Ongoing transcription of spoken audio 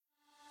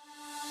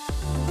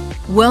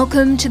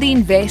Welcome to the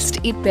Invest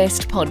It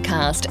Best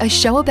podcast, a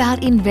show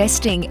about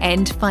investing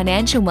and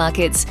financial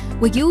markets,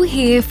 where you'll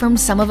hear from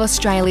some of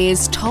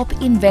Australia's top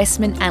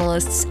investment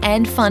analysts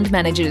and fund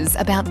managers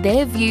about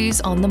their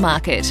views on the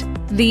market.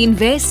 The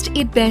Invest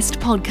It Best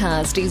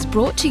podcast is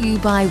brought to you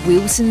by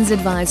Wilsons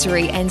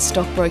Advisory and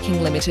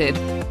Stockbroking Limited,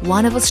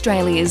 one of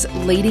Australia's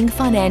leading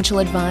financial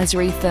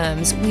advisory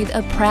firms with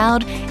a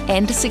proud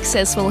and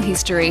successful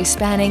history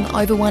spanning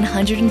over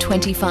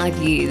 125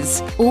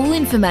 years. All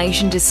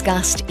information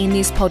discussed in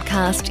this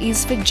podcast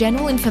is for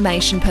general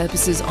information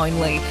purposes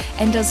only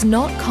and does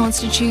not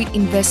constitute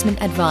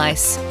investment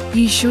advice.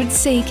 You should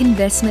seek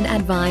investment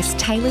advice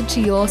tailored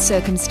to your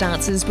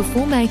circumstances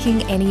before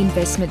making any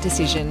investment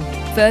decision.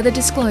 Further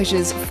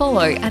disclosures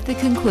follow at the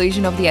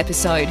conclusion of the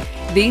episode.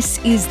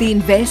 This is the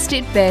Invest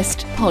It Best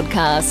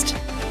podcast.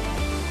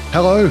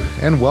 Hello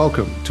and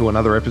welcome to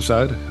another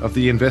episode of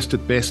the Invest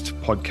It Best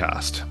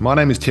podcast. My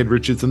name is Ted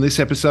Richards, and this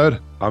episode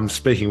I'm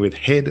speaking with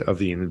Head of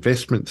the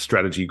Investment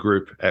Strategy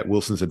Group at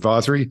Wilsons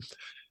Advisory,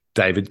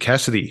 David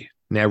Cassidy.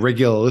 Now,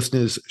 regular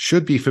listeners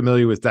should be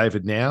familiar with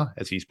David now,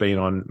 as he's been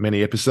on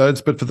many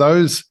episodes, but for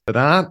those that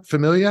aren't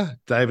familiar,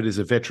 David is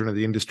a veteran of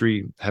the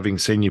industry, having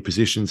senior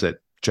positions at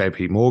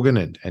JP Morgan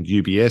and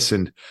UBS,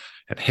 and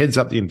heads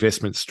up the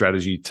investment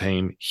strategy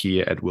team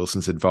here at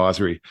Wilsons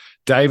Advisory.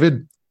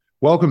 David,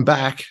 welcome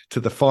back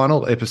to the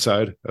final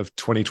episode of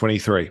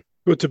 2023.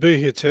 Good to be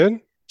here, Ted.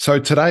 So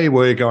today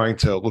we're going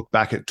to look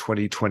back at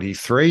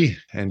 2023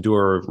 and do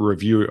a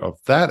review of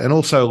that, and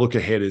also look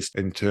ahead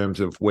in terms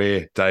of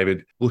where,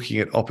 David, looking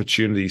at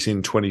opportunities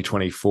in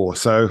 2024.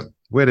 So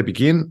where to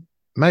begin?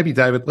 Maybe,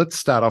 David, let's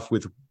start off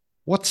with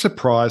what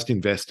surprised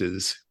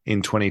investors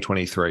in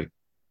 2023?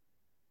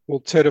 Well,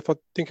 Ted,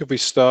 if we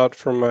start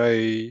from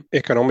a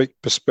economic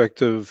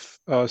perspective,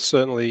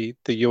 certainly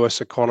the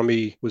US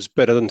economy was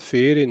better than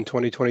feared in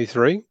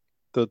 2023.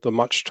 The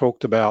much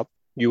talked about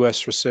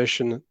US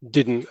recession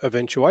didn't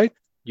eventuate.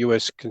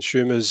 US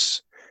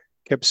consumers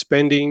kept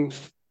spending.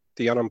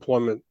 The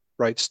unemployment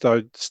rate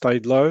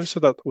stayed low. So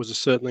that was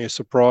certainly a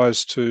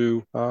surprise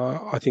to,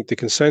 I think, the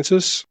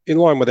consensus, in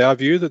line with our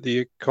view that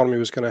the economy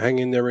was going to hang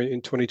in there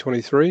in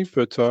 2023.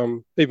 But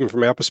even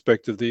from our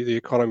perspective, the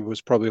economy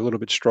was probably a little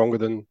bit stronger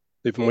than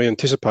even we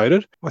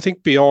anticipated. I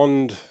think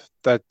beyond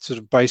that sort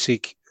of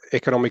basic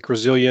economic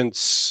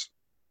resilience,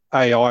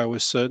 AI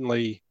was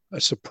certainly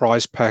a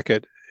surprise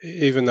packet.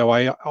 Even though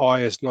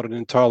AI is not an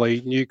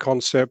entirely new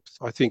concept,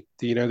 I think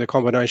the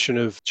combination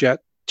of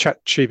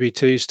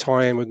ChatGPT's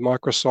tie-in with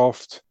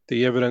Microsoft,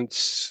 the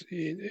evidence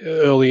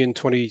early in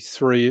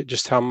 23,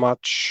 just how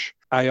much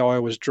AI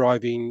was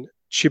driving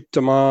chip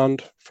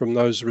demand from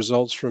those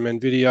results from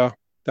NVIDIA,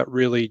 that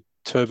really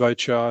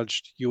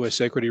turbocharged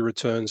US equity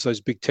returns. Those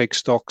big tech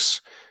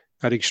stocks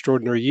had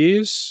extraordinary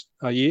year.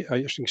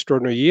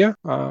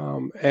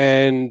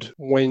 And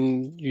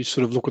when you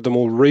sort of look at the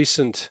more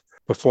recent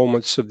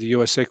performance of the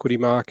US equity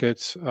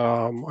market,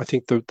 I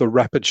think the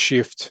rapid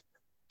shift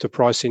to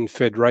price in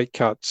Fed rate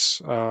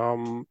cuts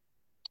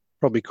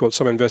probably caught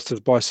some investors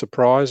by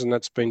surprise, and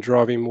that's been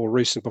driving more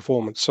recent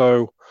performance.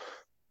 So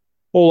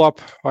all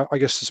up, I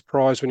guess the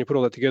surprise when you put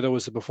all that together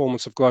was the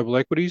performance of global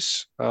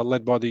equities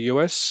led by the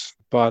US,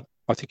 but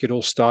I think it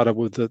all started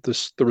with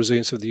the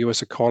resilience of the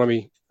US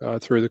economy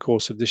through the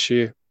course of this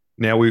year.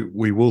 Now,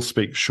 we will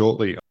speak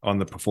shortly on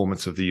the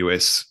performance of the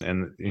US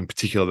and in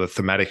particular the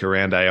thematic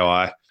around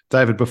AI.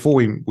 David, before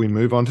we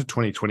move on to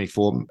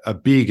 2024, a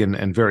big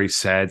and very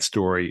sad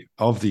story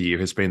of the year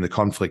has been the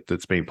conflict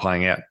that's been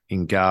playing out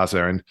in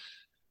Gaza,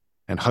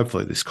 and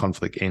hopefully this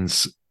conflict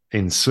ends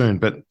soon.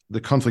 But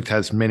the conflict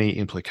has many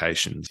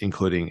implications,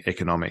 including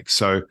economic.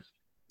 So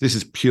this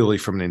is purely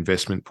from an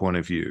investment point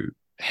of view.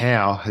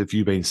 How have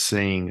you been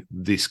seeing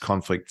this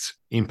conflict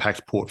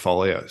impact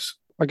portfolios?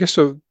 I guess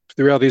the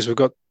reality is we've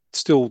got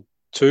still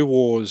two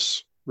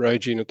wars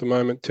raging at the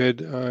moment,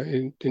 Ted.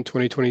 In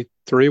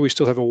 2023, we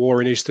still have a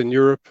war in Eastern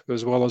Europe,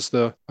 as well as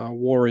the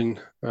war in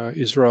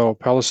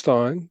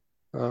Israel-Palestine.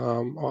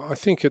 I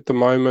think at the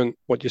moment,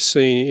 what you're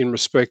seeing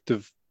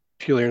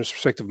purely in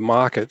respect of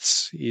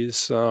markets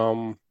is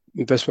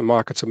investment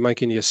markets are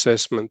making the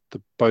assessment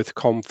that both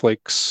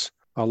conflicts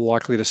are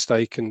likely to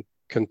stay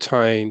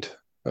contained.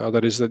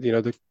 That is that,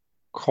 the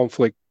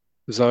conflict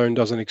zone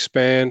doesn't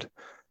expand.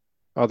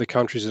 Other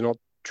countries are not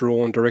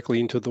drawn directly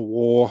into the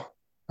war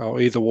or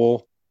either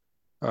war.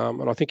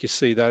 And I think you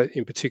see that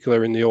in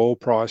particular in the oil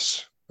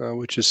price,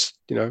 which is,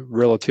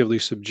 relatively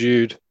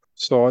subdued.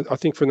 So I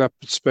think from that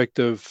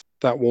perspective,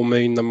 that will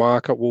mean the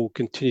market will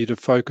continue to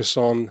focus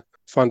on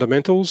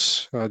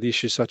fundamentals, the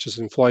issues such as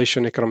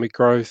inflation, economic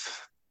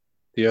growth,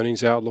 the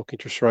earnings outlook,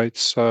 interest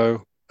rates.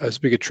 So as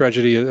big a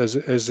tragedy as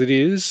it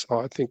is,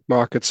 I think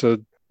markets are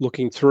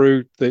looking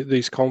through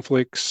these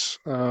conflicts.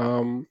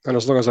 And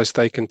as long as they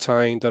stay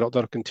contained,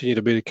 that'll continue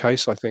to be the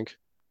case, I think.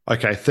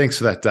 Okay, thanks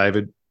for that,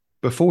 David.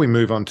 Before we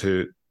move on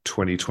to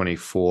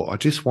 2024, I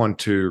just want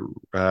to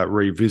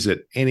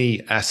revisit any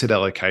asset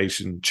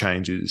allocation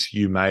changes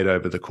you made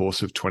over the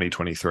course of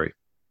 2023.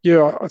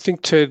 Yeah, I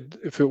think, Ted,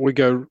 if we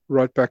go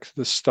right back to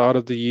the start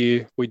of the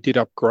year, we did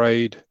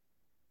upgrade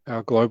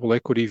our global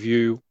equity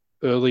view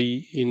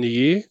early in the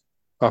year.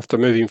 After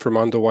moving from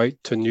underweight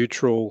to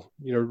neutral,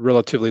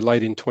 relatively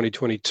late in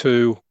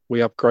 2022, we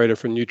upgraded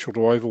from neutral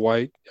to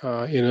overweight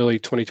in early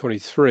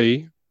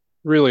 2023,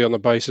 really on the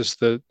basis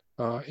that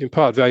in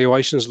part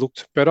valuations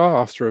looked better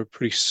after a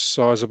pretty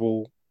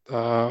sizable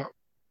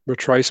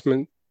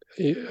retracement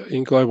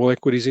in global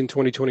equities in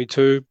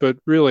 2022, but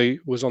really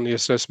was on the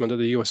assessment that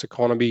the US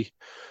economy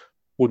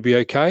would be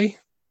okay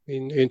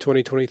in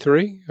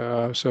 2023.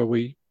 So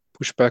we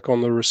pushed back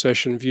on the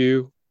recession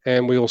view,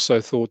 and we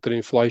also thought that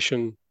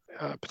inflation,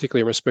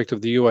 particularly in respect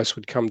of the US,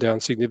 would come down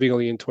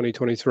significantly in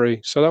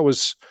 2023. So that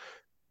was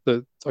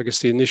the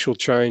initial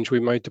change we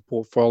made to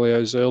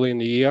portfolios early in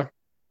the year.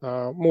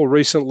 More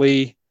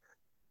recently,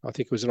 I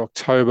think it was in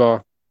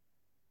October,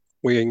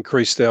 we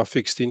increased our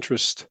fixed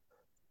interest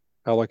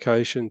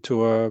allocation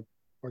to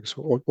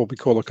what we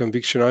call a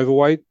conviction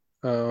overweight.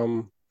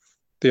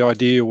 The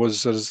idea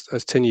was as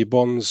 10-year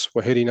bonds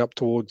were heading up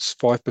towards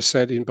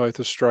 5% in both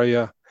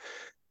Australia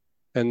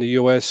and the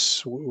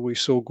US, we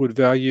saw good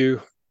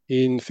value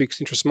in fixed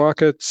interest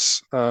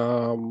markets.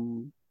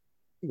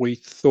 We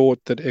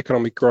thought that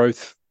economic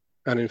growth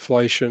and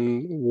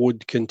inflation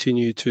would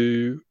continue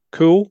to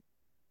cool.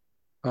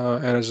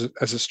 And as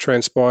it's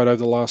transpired over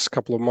the last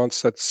couple of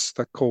months,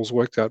 that call's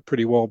worked out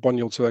pretty well. Bond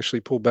yields have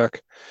actually pulled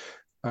back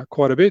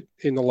quite a bit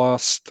in the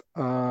last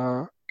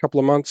couple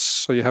of months.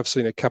 So you have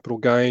seen a capital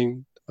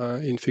gain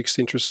in fixed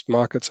interest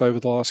markets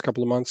over the last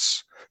couple of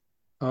months.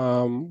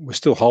 We're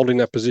still holding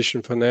that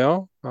position for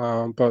now,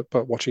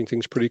 but watching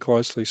things pretty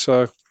closely.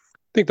 So I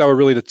think they were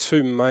really the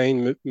two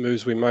main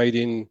moves we made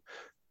in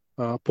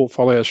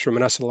portfolios from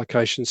an asset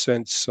allocation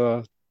sense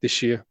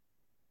this year.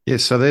 Yeah,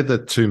 so they're the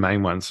two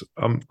main ones.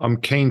 I'm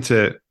keen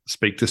to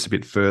speak just a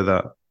bit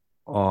further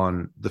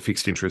on the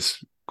fixed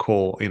interest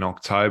call in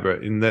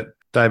October, in that,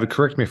 David,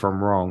 correct me if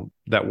I'm wrong,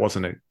 that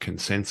wasn't a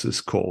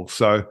consensus call.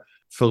 So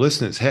for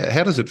listeners,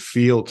 how does it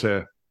feel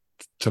to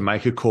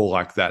make a call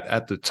like that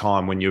at the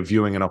time when you're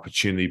viewing an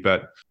opportunity,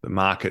 but the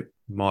market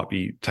might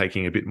be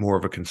taking a bit more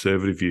of a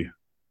conservative view?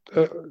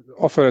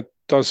 Often it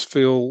does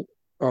feel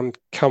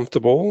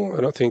uncomfortable.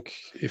 And I think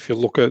if you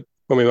look at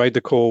when we made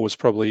the call was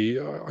probably,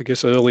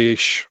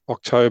 early-ish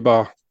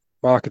October,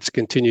 markets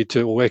continued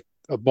to,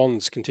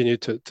 bonds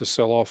continued to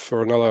sell off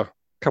for another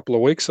couple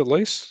of weeks at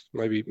least,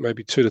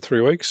 maybe 2 to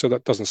 3 weeks. So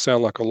that doesn't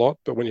sound like a lot,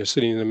 but when you're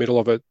sitting in the middle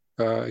of it,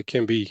 it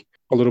can be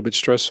a little bit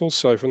stressful.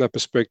 So from that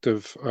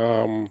perspective,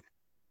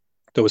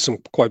 there was some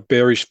quite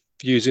bearish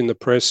views in the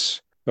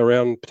press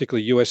around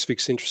particularly US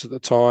fixed interest at the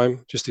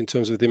time, just in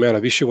terms of the amount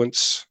of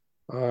issuance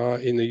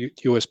in the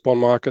US bond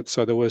market.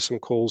 So there were some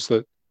calls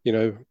that,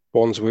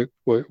 bonds were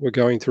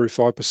going through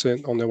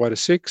 5% on their way to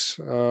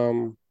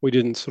 6%. We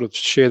didn't sort of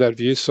share that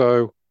view.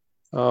 So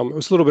it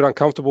was a little bit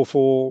uncomfortable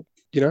for,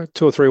 2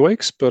 or 3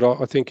 weeks. But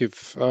I think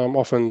if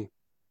often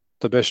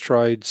the best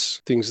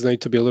trades, things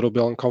need to be a little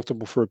bit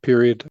uncomfortable for a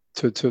period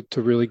to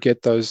really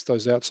get those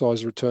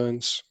outsized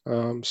returns.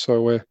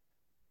 So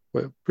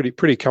we're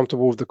pretty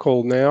comfortable with the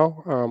call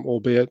now,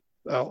 albeit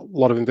a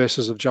lot of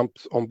investors have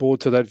jumped on board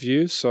to that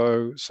view.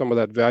 So some of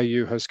that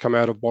value has come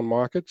out of bond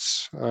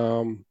markets.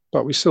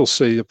 But we still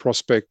see the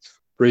prospect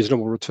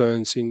reasonable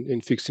returns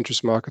in fixed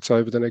interest markets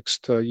over the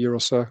next year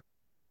or so.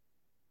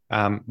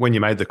 When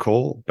you made the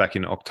call back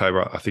in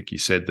October, I think you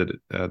said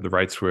that the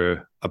rates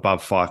were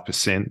above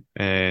 5%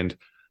 and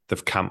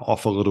they've come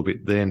off a little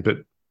bit then, but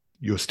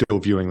you're still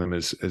viewing them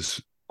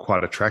as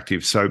quite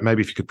attractive. So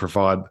maybe if you could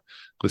provide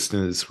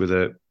listeners with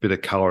a bit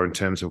of color in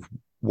terms of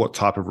what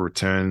type of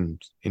return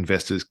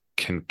investors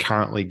can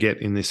currently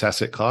get in this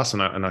asset class.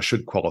 And I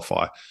should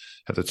qualify,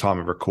 at the time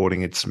of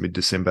recording, it's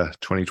mid-December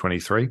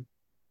 2023.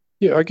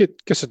 Yeah, I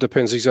guess it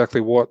depends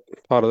exactly what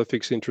part of the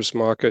fixed interest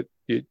market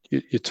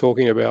you're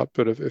talking about.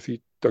 But if you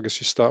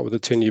start with a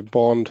 10-year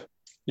bond,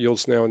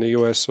 yields now in the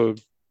US are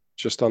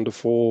just under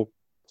 4,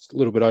 a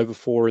little bit over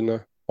 4 in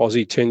the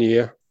Aussie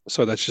 10-year.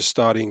 So that's just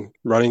starting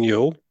running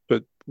yield.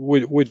 But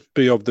we'd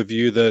be of the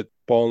view that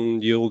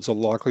bond yields are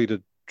likely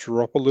to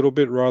drop a little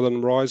bit rather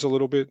than rise a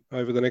little bit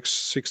over the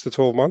next 6 to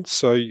 12 months.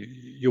 So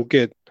you'll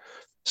get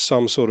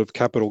some sort of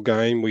capital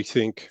gain, we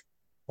think,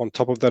 on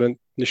top of that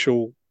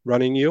initial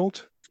running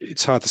yield.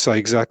 It's hard to say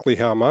exactly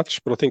how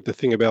much, but I think the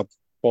thing about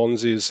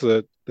bonds is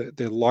that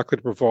they're likely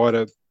to provide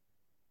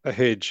a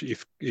hedge.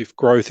 If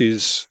growth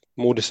is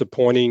more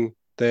disappointing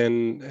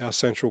than our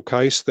central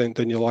case, then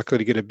you're likely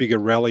to get a bigger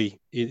rally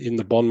in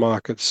the bond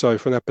market. So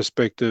from that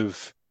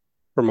perspective,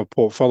 from a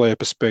portfolio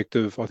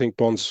perspective, I think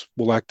bonds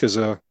will act as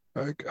a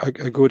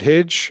good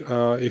hedge.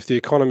 If the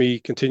economy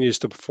continues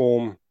to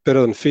perform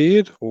better than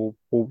feared, or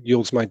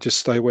yields may just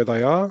stay where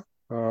they are,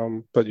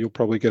 but you'll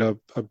probably get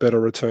a better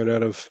return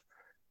out of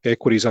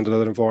equities under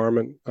that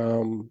environment.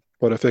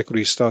 But if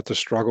equities start to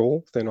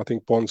struggle, then I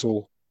think bonds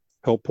will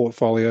help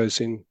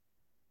portfolios in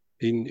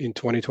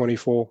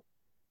 2024.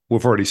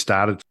 We've already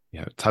started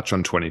touch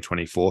on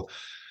 2024.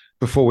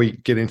 Before we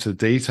get into the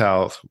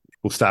details,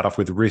 we'll start off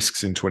with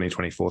risks in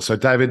 2024. So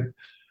David,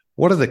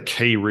 what are the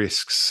key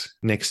risks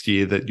next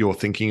year that you're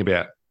thinking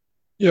about?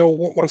 Yeah,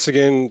 once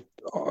again,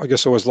 I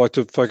guess I always like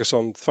to focus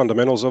on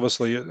fundamentals.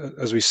 Obviously,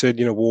 as we said,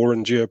 war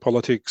and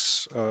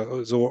geopolitics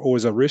is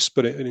always a risk.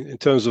 But in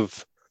terms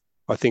of,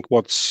 I think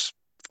what's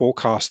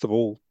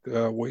forecastable,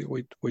 we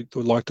would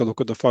like to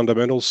look at the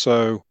fundamentals.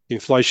 So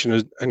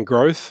inflation and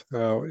growth.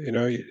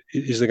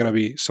 Is there going to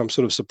be some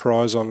sort of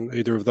surprise on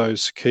either of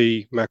those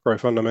key macro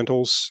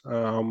fundamentals?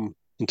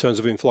 In terms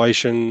of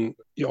inflation,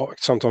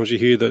 sometimes you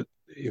hear that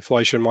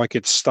inflation might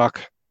get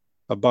stuck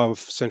above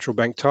central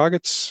bank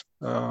targets.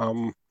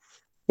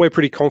 We're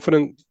pretty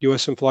confident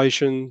US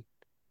inflation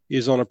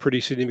is on a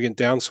pretty significant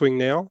downswing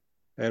now,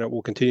 and it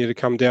will continue to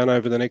come down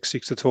over the next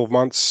 6 to 12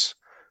 months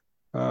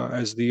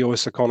as the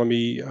US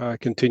economy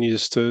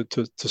continues to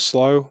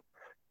slow.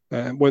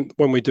 And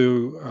when we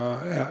do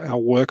our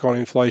work on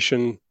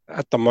inflation,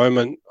 at the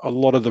moment, a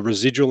lot of the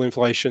residual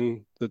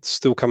inflation that's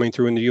still coming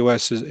through in the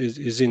US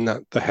is in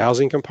the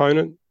housing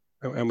component,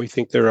 and we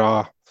think there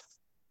are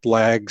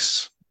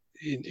lags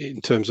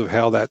in terms of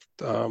how that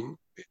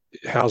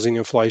housing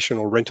inflation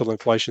or rental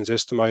inflation is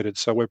estimated.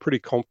 So we're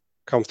pretty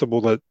comfortable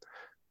that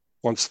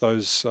once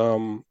those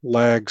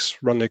lags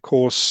run their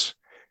course,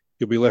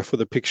 you'll be left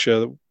with a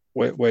picture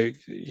where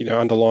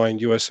underlying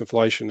US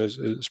inflation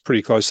is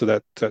pretty close to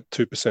that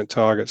 2%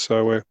 target.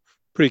 So we're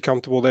pretty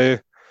comfortable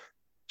there.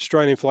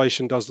 Australian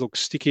inflation does look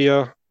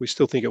stickier. We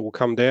still think it will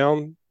come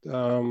down,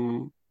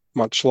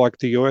 much like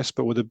the US,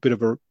 but with a bit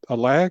of a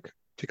lag,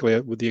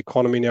 particularly with the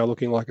economy now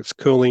looking like it's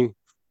cooling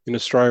in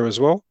Australia as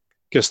well.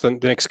 I guess the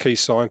next key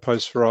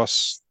signpost for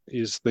us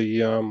is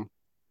the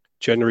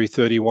January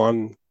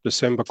 31,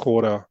 December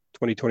quarter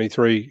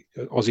 2023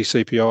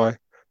 Aussie CPI.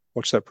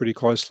 Watch that pretty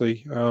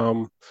closely.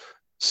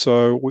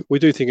 So we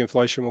do think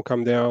inflation will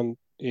come down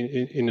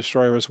in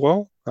Australia as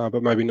well,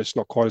 but maybe it's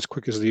not quite as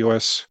quick as the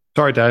US.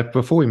 Sorry, Dave,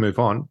 before we move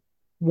on,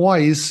 why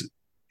is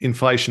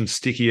inflation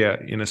stickier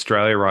in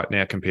Australia right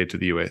now compared to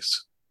the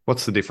US?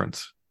 What's the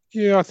difference?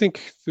 Yeah, I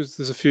think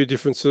there's a few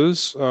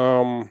differences.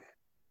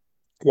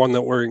 One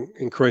that we're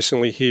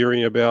increasingly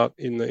hearing about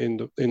in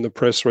the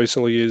press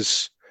recently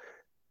is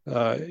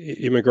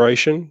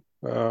immigration.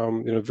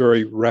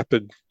 Very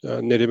rapid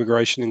net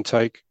immigration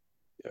intake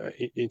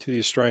into the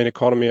Australian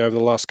economy over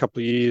the last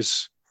couple of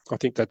years. I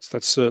think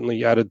that's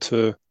certainly added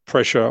to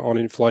pressure on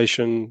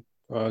inflation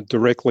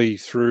directly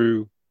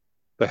through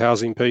the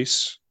housing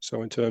piece.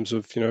 So in terms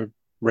of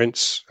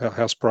rents,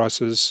 house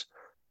prices,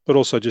 but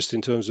also just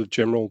in terms of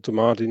general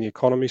demand in the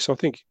economy. So I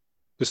think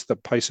just the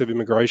pace of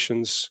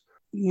immigration's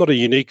not a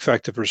unique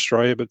factor for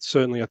Australia, but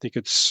certainly I think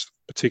it's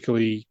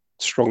particularly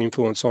strong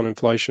influence on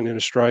inflation in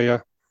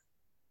Australia.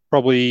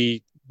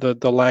 Probably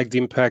the lagged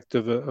impact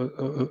of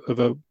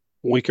a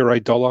weaker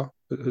 $8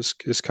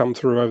 has come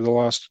through over the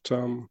last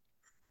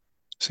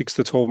 6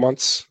 to 12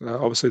 months.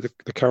 Obviously,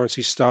 the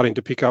currency's starting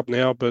to pick up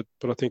now, but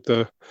I think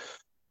the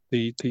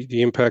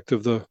impact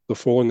of the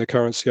fall in the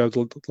currency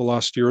over the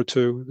last year or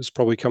two has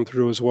probably come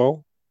through as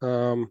well.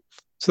 So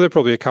there are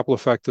probably a couple of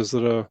factors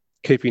that are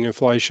keeping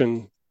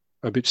inflation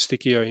a bit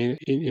stickier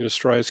in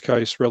Australia's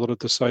case relative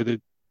to, say, the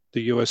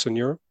US and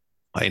Europe.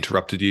 I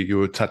interrupted you. You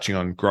were touching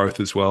on growth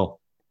as well.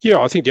 Yeah,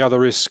 I think the other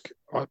risk,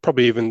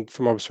 probably even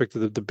from my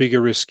perspective, the bigger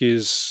risk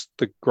is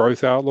the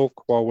growth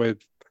outlook. While we're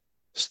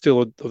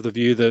still of the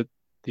view that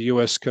the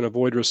US can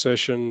avoid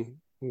recession,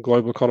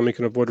 global economy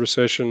can avoid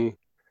recession,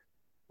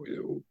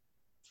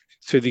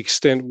 to the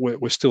extent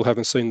we still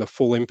haven't seen the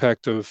full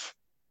impact of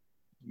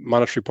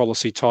monetary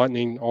policy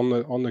tightening on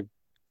the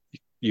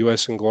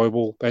US and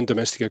global and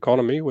domestic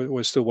economy.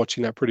 We're still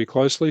watching that pretty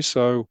closely.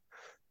 So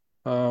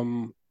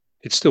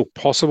it's still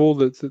possible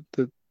that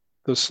the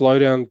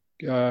slowdown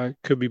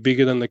could be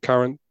bigger than the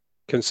current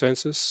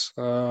consensus.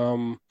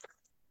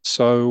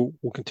 So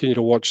we'll continue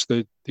to watch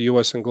the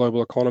US and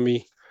global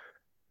economy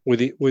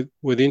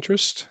with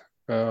interest.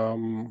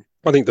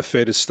 I think the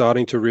Fed is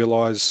starting to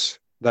realise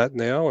that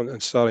now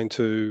and starting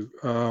to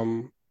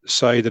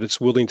say that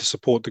it's willing to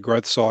support the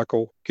growth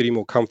cycle, getting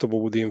more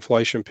comfortable with the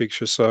inflation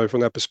picture. So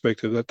from that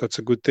perspective, that's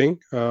a good thing.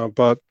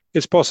 But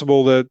it's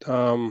possible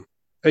that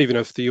even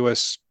if the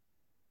US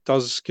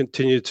does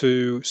continue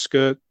to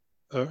skirt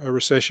a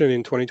recession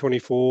in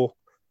 2024,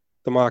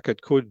 the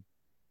market could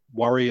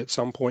worry at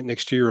some point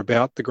next year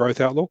about the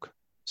growth outlook.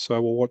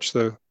 So we'll watch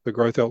the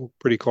growth outlook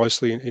pretty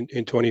closely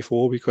in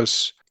 24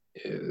 because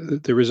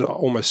there is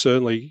almost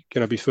certainly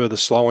going to be further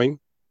slowing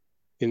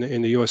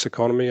in the US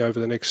economy over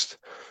the next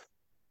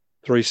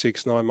 3,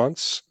 6, 9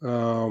 months.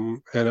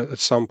 And at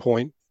some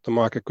point, the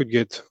market could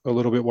get a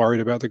little bit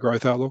worried about the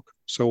growth outlook.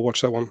 So we'll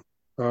watch that one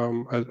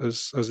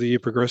as the year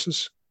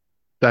progresses.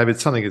 David,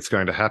 something that's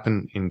going to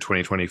happen in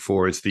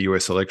 2024 is the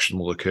US election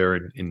will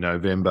occur in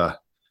November.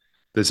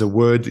 There's a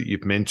word that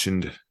you've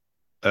mentioned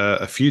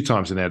a few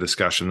times in our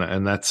discussion,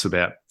 and that's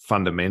about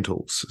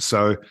fundamentals.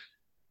 So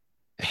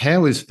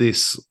how is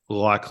this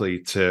likely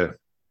to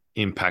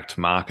impact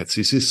markets?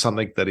 Is this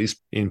something that is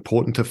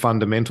important to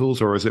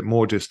fundamentals, or is it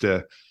more just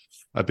a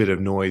bit of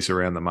noise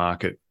around the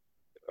market?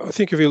 I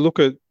think if you look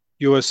at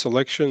US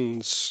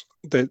elections,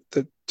 that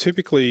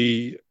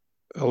typically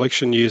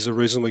election years are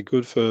reasonably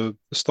good for the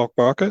stock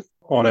market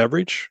on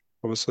average.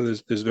 Obviously,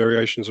 there's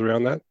variations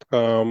around that.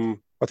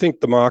 I think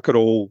the market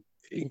will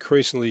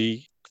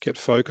increasingly get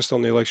focused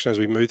on the election as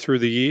we move through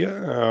the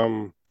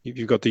year.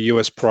 You've got the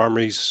US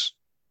primaries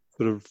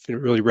sort of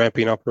really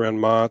ramping up around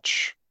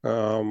March.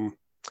 And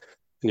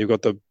you've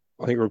got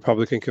I think,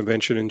 Republican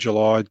convention in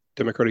July,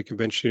 Democratic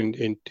convention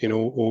in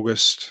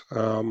August.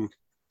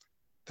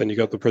 Then you've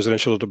got the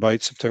presidential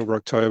debate, September,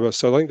 October.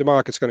 So I think the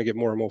market's going to get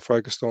more and more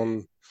focused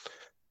on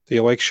the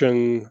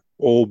election,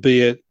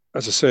 albeit,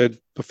 as I said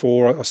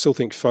before, I still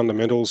think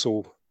fundamentals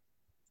will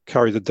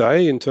carry the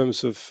day in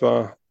terms of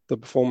the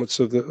performance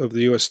of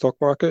the US stock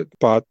market.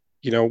 But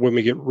when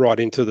we get right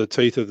into the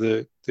teeth of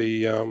the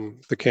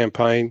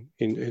campaign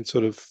in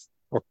sort of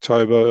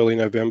October, early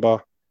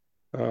November,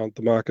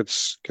 the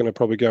market's going to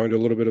probably go into a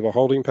little bit of a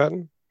holding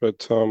pattern.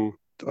 But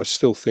I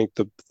still think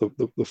the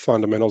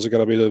fundamentals are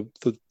going to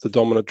be the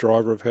dominant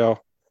driver of how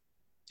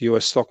the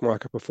US stock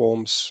market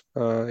performs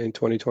in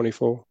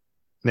 2024.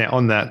 Now,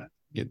 on that,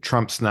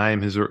 Trump's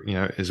name has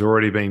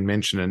already been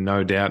mentioned, and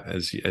no doubt,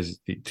 as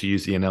to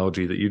use the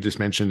analogy that you just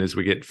mentioned, as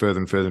we get further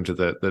and further into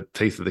the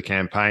teeth of the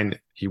campaign,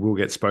 he will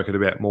get spoken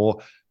about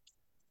more.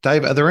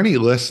 Dave, are there any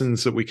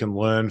lessons that we can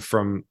learn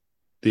from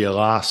the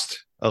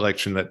last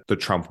election that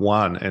Trump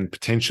won, and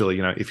potentially,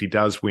 if he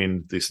does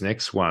win this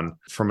next one,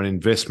 from an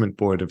investment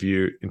point of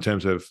view, in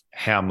terms of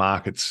how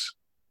markets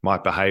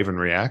might behave and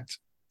react?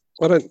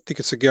 I don't think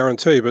it's a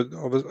guarantee, but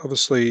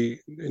obviously,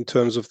 in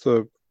terms of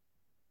the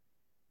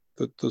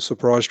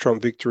surprise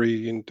Trump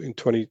victory in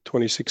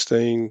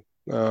 2016,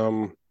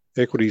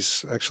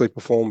 equities actually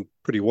performed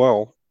pretty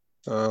well.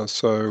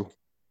 So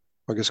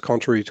I guess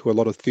contrary to a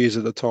lot of fears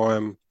at the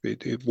time,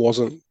 it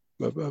wasn't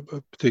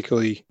a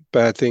particularly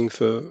bad thing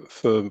for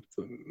the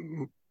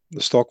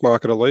stock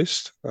market, at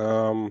least.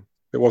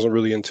 It wasn't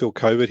really until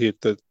COVID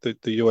hit that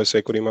the US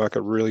equity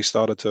market really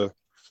started to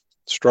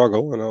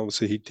struggle, and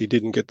obviously he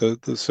didn't get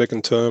the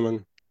second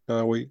term,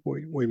 and we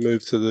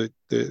moved to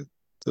the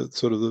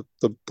sort of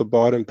the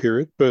Biden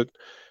period. But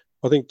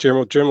I think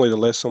generally the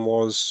lesson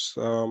was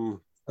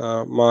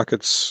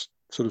markets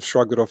sort of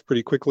shrugged it off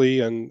pretty quickly,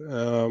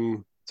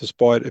 and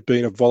despite it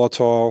being a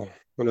volatile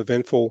and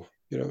eventful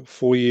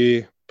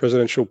 4-year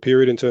presidential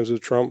period in terms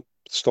of Trump,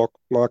 stock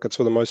markets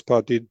for the most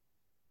part did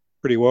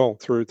pretty well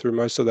through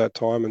most of that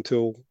time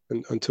until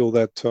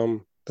that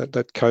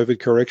COVID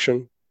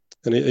correction,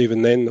 and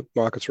even then the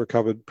markets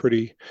recovered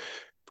pretty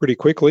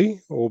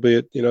quickly,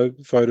 albeit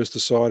voters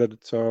decided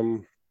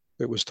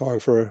it was time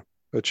for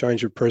a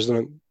change of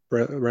president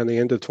around the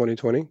end of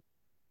 2020.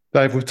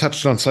 Dave, we've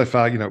touched on so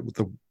far,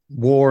 the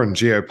war and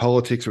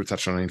geopolitics. We've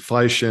touched on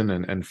inflation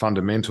and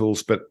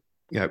fundamentals, but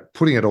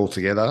putting it all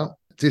together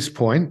at this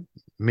point,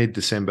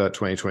 mid-December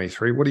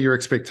 2023, what are your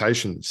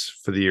expectations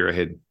for the year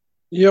ahead?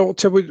 Yeah, well,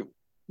 Ted, we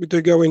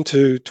do go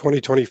into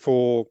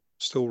 2024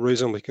 still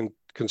reasonably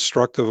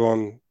constructive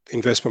on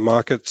investment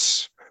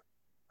markets.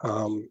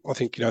 I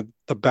think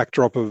the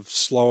backdrop of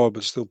slower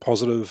but still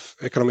positive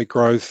economic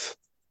growth,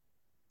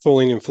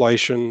 falling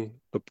inflation,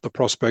 the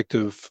prospect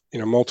of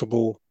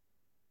multiple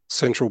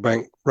central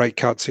bank rate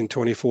cuts in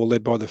 24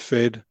 led by the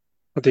Fed.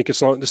 I think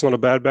it's not a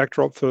bad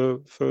backdrop for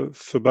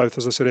both,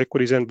 as I said,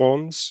 equities and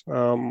bonds.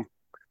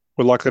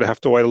 We're likely to have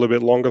to wait a little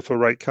bit longer for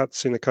rate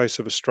cuts in the case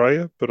of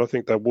Australia, but I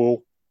think that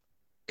will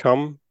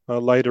come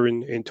later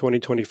in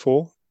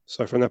 2024.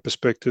 So from that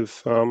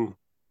perspective,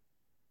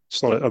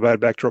 it's not a bad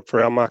backdrop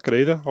for our market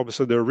either.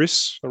 Obviously, there are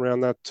risks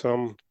around that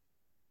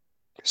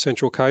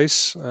central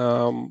case.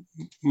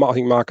 I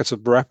think markets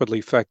have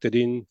rapidly factored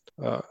in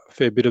a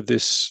fair bit of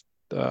this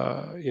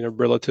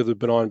relatively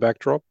benign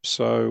backdrop.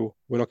 So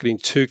we're not getting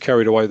too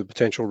carried away with the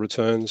potential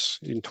returns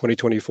in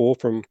 2024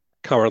 from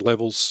current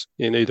levels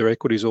in either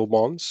equities or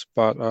bonds.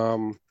 But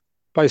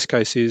base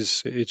case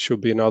is it should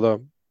be another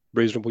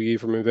reasonable year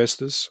from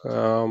investors,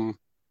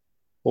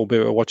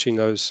 albeit we're watching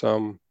those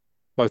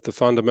both the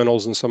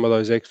fundamentals and some of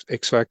those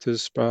X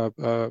factors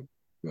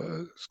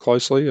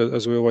closely,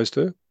 as we always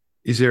do.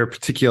 Is there a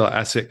particular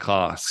asset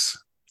class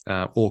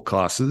or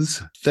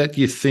classes that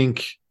you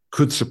think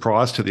could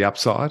surprise to the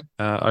upside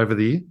over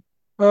the year?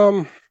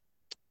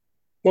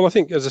 Well, I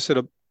think, as I said,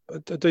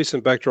 a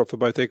decent backdrop for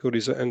both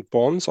equities and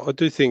bonds. I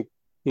do think,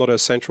 not a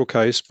central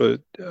case,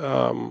 but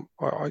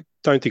I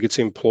don't think it's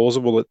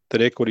implausible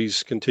that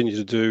equities continue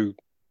to do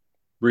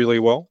really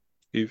well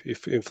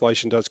if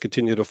inflation does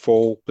continue to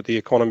fall, but the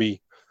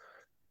economy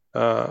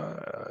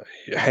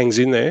hangs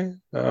in there.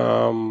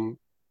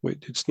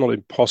 It's not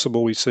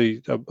impossible we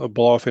see a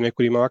blow-off in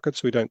equity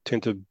markets. We don't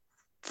tend to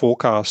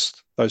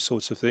forecast those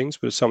sorts of things,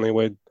 but it's something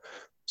we're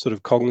sort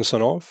of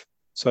cognizant of.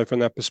 So from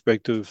that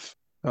perspective,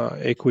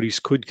 equities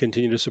could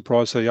continue to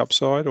surprise to the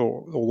upside,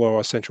 although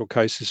our central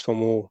case is for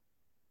more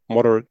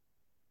moderate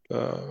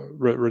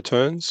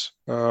returns.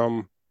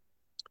 If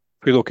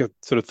we look at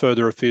sort of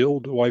further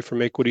afield, away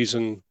from equities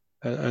and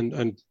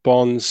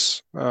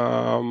bonds,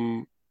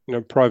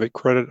 private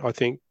credit, I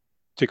think,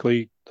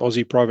 particularly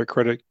Aussie private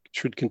credit,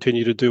 should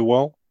continue to do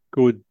well.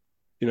 Good,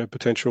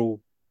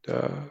 potential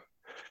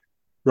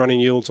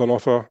running yields on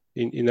offer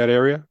in that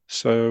area.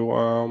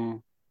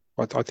 So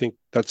I think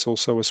that's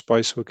also a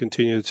space we'll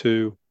continue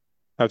to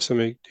have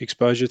some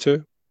exposure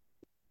to.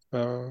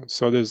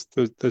 So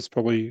there's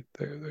probably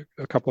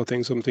a couple of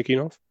things I'm thinking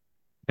of.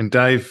 And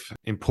Dave,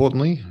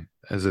 importantly,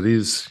 as it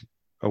is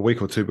a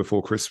week or two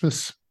before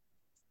Christmas,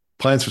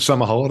 plans for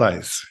summer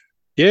holidays.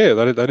 Yeah,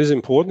 that is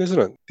important, isn't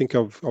it? I think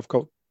I've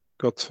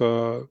got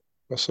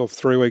myself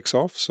 3 weeks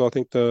off, so I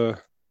think the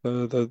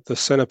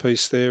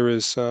centerpiece there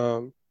is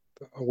a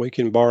week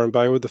in Byron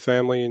Bay with the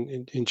family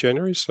in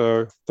January.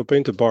 So I've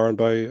been to Byron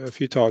Bay a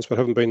few times, but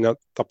haven't been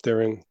up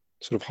there in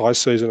sort of high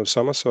season of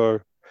summer. So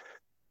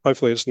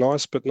hopefully it's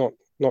nice, but not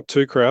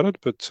too crowded.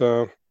 But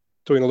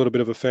doing a little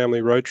bit of a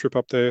family road trip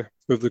up there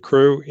with the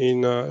crew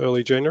in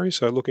early January.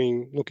 So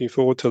looking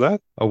forward to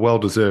that. A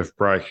well-deserved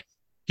break.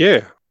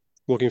 Yeah,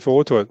 looking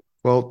forward to it.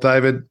 Well,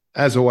 David,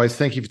 as always,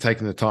 thank you for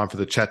taking the time for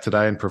the chat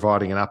today and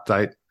providing an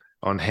update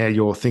on how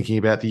you're thinking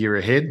about the year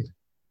ahead.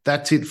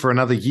 That's it for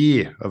another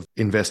year of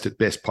Invest at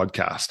Best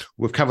podcast.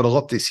 We've covered a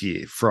lot this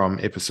year, from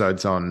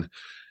episodes on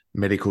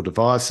medical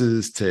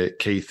devices to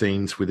key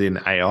themes within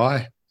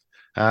AI,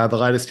 the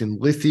latest in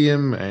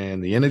lithium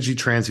and the energy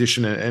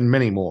transition, and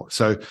many more.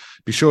 So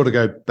be sure to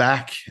go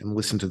back and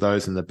listen to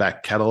those in the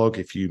back catalogue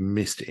if you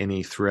missed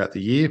any throughout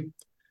the year.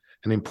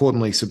 And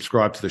importantly,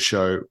 subscribe to the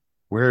show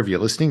wherever you're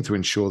listening to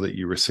ensure that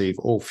you receive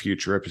all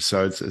future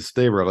episodes as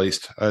they're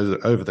released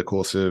over the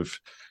course of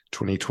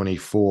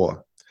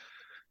 2024.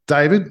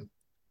 David,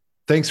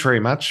 thanks very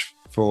much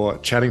for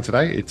chatting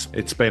today.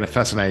 It's been a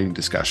fascinating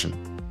discussion.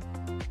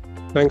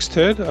 Thanks,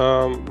 Ted.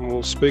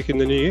 We'll speak in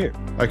the new year.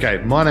 Okay,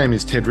 my name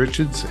is Ted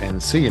Richards,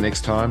 and see you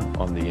next time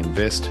on the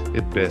Invest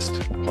at Best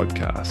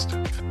podcast.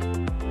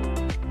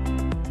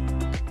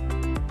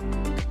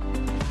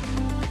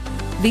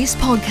 This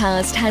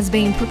podcast has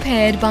been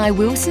prepared by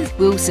Wilsons.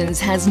 Wilsons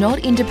has not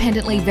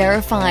independently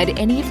verified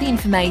any of the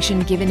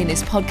information given in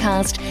this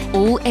podcast.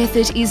 All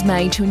effort is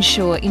made to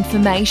ensure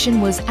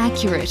information was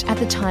accurate at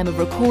the time of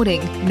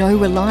recording. No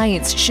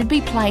reliance should be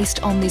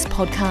placed on this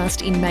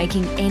podcast in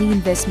making any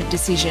investment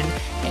decision,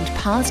 and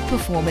past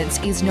performance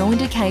is no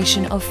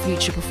indication of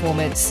future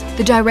performance.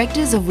 The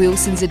directors of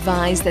Wilsons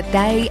advise that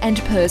they and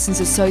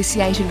persons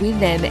associated with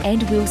them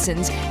and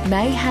Wilsons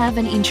may have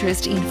an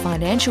interest in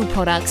financial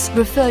products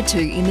referred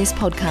to in this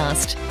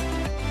podcast.